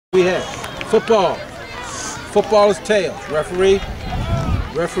We have football. Football is tails. Referee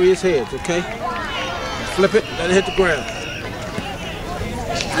is heads, okay? Flip it, let it hit the ground.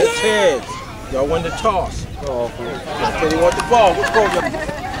 It's heads. Y'all win the toss. Okay, you want the ball. What's going on?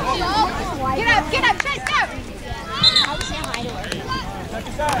 Get up, Chase, go! I'll say hi to her.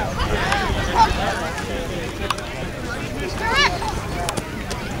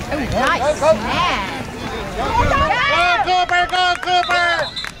 Oh, nice snap. Go, Cooper, go,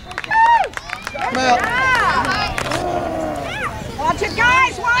 Cooper! Come out. Watch it,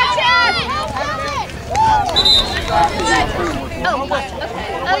 guys, watch it! Oh, okay.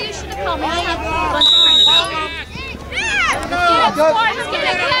 Oh, you should have called me. I have a bunch of friends.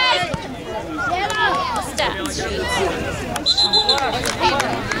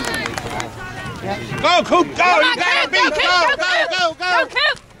 Go, Coop, go! You gotta beat! Go!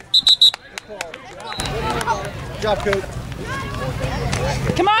 Coop! Good job, Coop.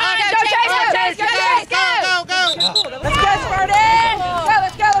 Come on, go, Chase, go! Let's go, Spartan!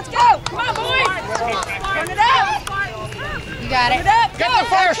 Let's go! Come on, boys! Turn it up! You got it. Get the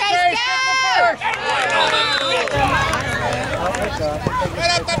first, Chase! Get the first!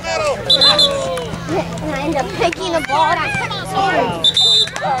 Right up the middle! And I end up picking the ball. Come on, sorry.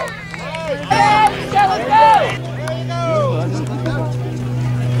 Let's go!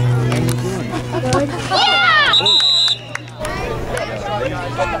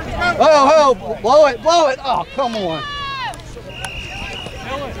 Oh, blow it. Oh, come on.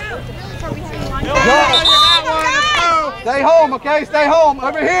 Stay home, okay? Stay home.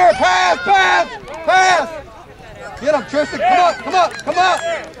 Over here. Pass. Get him, Tristan. Come up.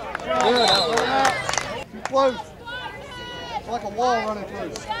 Good. Too close. It's like a wall running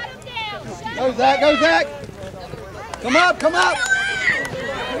through. Go, Zach. Come up.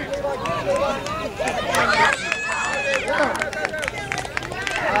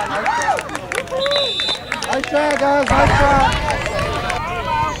 Nice try, guys. Nice try.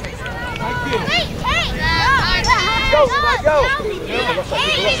 Thank you. Go.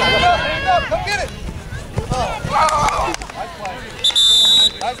 Stand up. Come get it.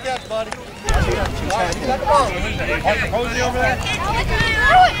 Nice catch, buddy. Posey over there.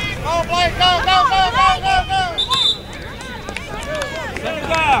 Go, Blake. Go. Second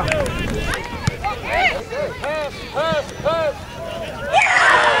down. Pass.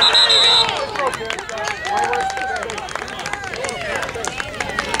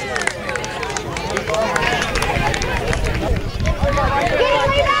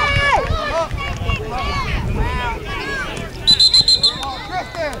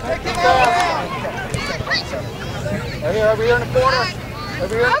 Over here in the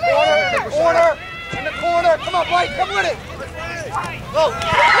corner. In the corner. Come on, Blake. Come with it. Go.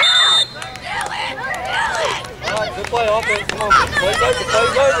 All right, good play, offense. Come on. Play's over.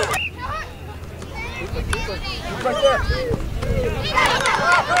 Keep right there.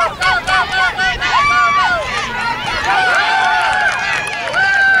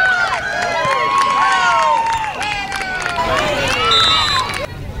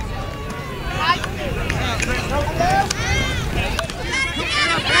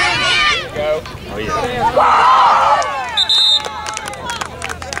 Oh, yeah.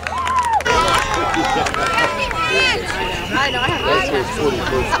 I know, I have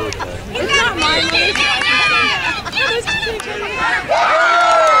it's not mine.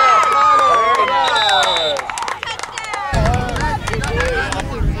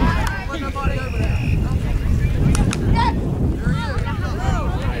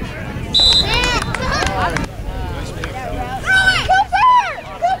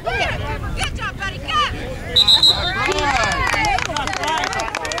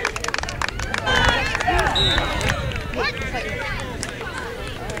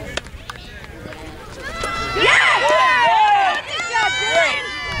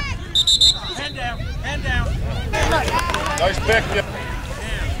 Nice pick.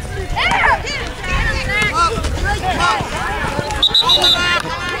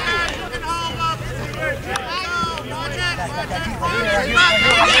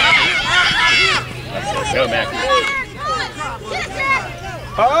 Go, Mac.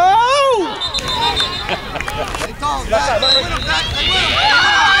 Oh!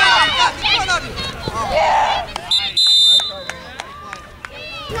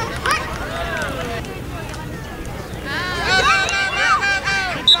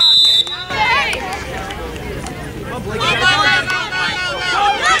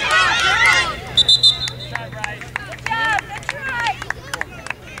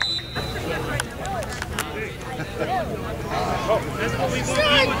 That's what we want.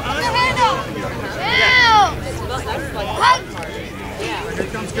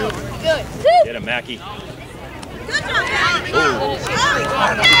 Good. Get him, Mackie. Good job, Mackie.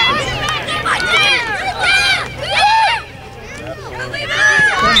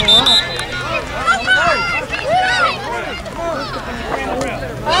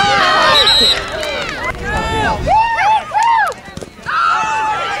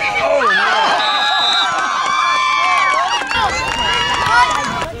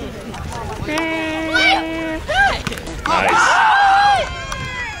 Nice.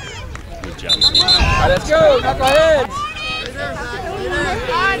 Good job. All right, let's go, knuckleheads.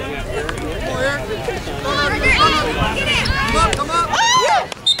 Come up.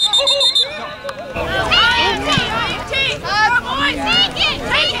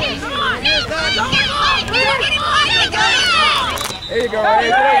 There you go, Ray.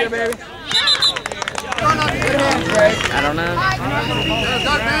 Get over here, baby. I don't know.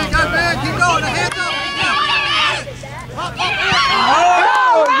 Go big. Keep going. The hands up. Oh,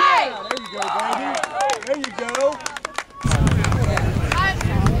 yeah. There you go, baby. There you go.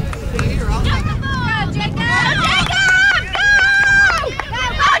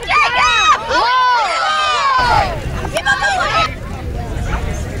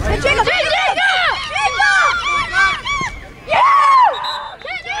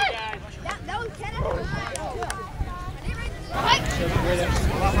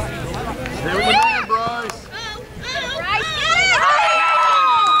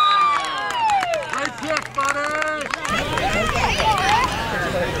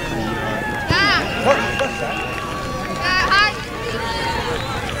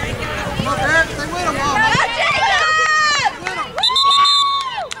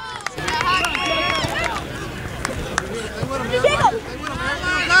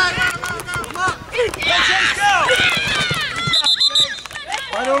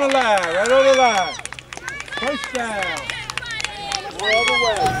 Right on the line. First down. We're all the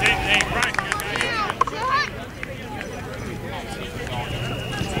way. Hey, Frank.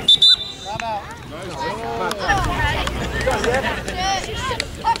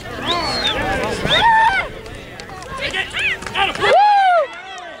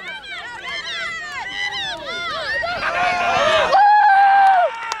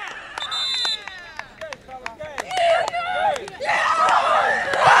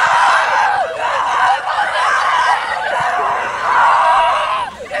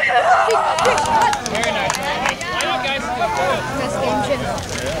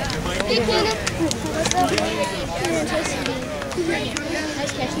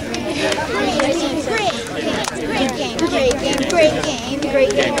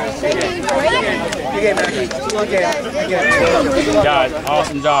 Guys,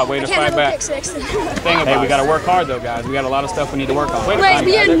 awesome job. Way to fight back. Hey, we got to work hard though, guys. We got a lot of stuff we need to work on.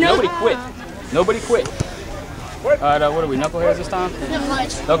 Nobody quit. Nobody quit. All right, what are we? Knuckleheads this time?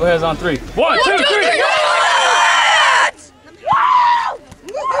 Knuckleheads on 3. 1, 2, 3.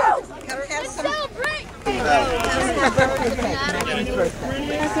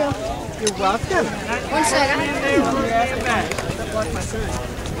 You're welcome. One second.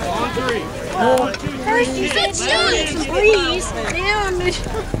 On 3. First you said chili. Please.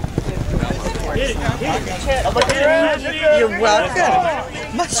 You're welcome.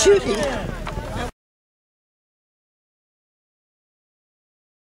 My shooting.